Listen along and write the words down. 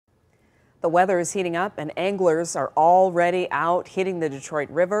The weather is heating up and anglers are already out hitting the Detroit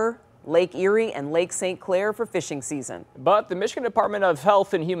River, Lake Erie, and Lake St. Clair for fishing season. But the Michigan Department of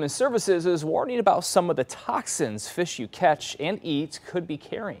Health and Human Services is warning about some of the toxins fish you catch and eat could be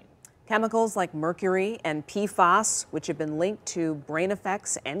carrying. Chemicals like mercury and PFAS, which have been linked to brain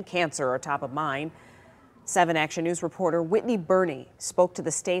effects and cancer, are top of mind. 7 Action News reporter Whitney Burney spoke to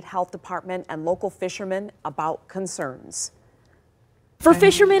the state health department and local fishermen about concerns. For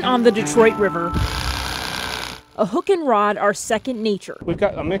fishermen on the Detroit River, a hook and rod are second nature. We've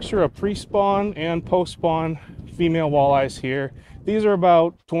got a mixture of pre-spawn and post-spawn female walleyes here. These are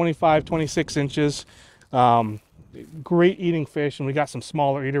about 25, 26 inches. Great eating fish, and we got some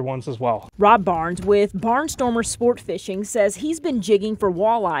smaller eater ones as well. Rob Barnes with Barnstormer Sport Fishing says he's been jigging for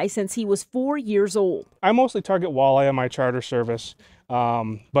walleye since he was 4 years old. I mostly target walleye on my charter service,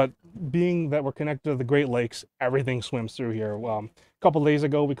 but being that we're connected to the Great Lakes, everything swims through here. A couple days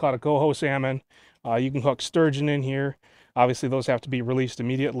ago, we caught a coho salmon. You can hook sturgeon in here. Obviously, those have to be released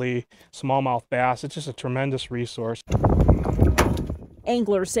immediately. Smallmouth bass, it's just a tremendous resource.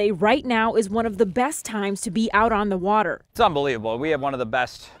 Anglers say right now is one of the best times to be out on the water. It's unbelievable. We have one of the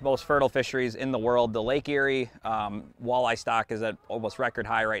best, most fertile fisheries in the world. The Lake Erie walleye stock is at almost record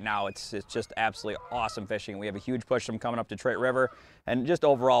high right now. It's just absolutely awesome fishing. We have a huge push from coming up Detroit River, and just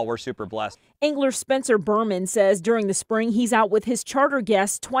overall, we're super blessed. Angler Spencer Berman says during the spring, he's out with his charter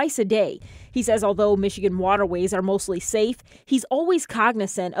guests twice a day. He says although Michigan waterways are mostly safe, he's always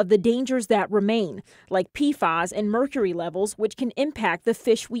cognizant of the dangers that remain, like PFAS and mercury levels, which can impact the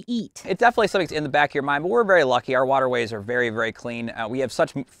fish we eat. It's definitely something in the back of your mind, but we're very lucky. Our waterways are very, very clean. We have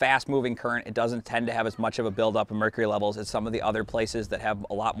such fast moving current. It doesn't tend to have as much of a buildup of mercury levels as some of the other places that have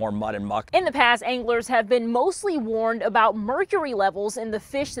a lot more mud and muck. In the past, anglers have been mostly warned about mercury levels in the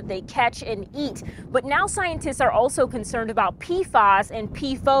fish that they catch and eat. But now scientists are also concerned about PFAS and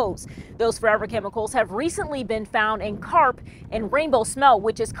PFOS. Those forever chemicals have recently been found in carp and rainbow smelt,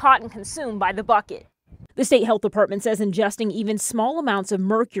 which is caught and consumed by the bucket. The state health department says ingesting even small amounts of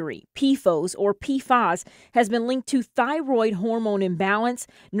mercury, PFOS or PFAS, has been linked to thyroid hormone imbalance,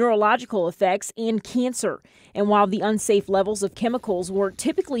 neurological effects, and cancer. And while the unsafe levels of chemicals were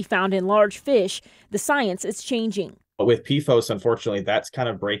typically found in large fish, the science is changing. With PFOS, unfortunately, that's kind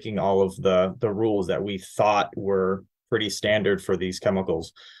of breaking all of the rules that we thought were pretty standard for these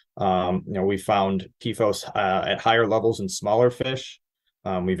chemicals. We found PFOS at higher levels in smaller fish.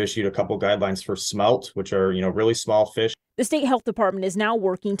 We've issued a couple guidelines for smelt, which are, really small fish. The state health department is now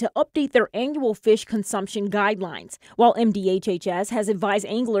working to update their annual fish consumption guidelines, while MDHHS has advised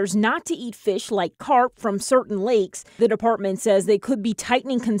anglers not to eat fish like carp from certain lakes. The department says they could be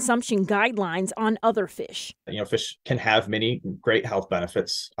tightening consumption guidelines on other fish. Fish can have many great health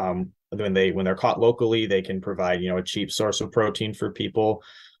benefits. When they're caught locally, they can provide, a cheap source of protein for people.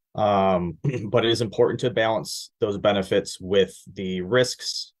 But it is important to balance those benefits with the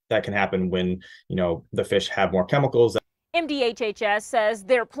risks that can happen when, the fish have more chemicals. MDHHS says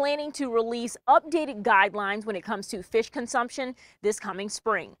they're planning to release updated guidelines when it comes to fish consumption this coming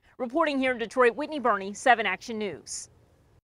spring. Reporting here in Detroit, Whitney Burney, 7 Action News.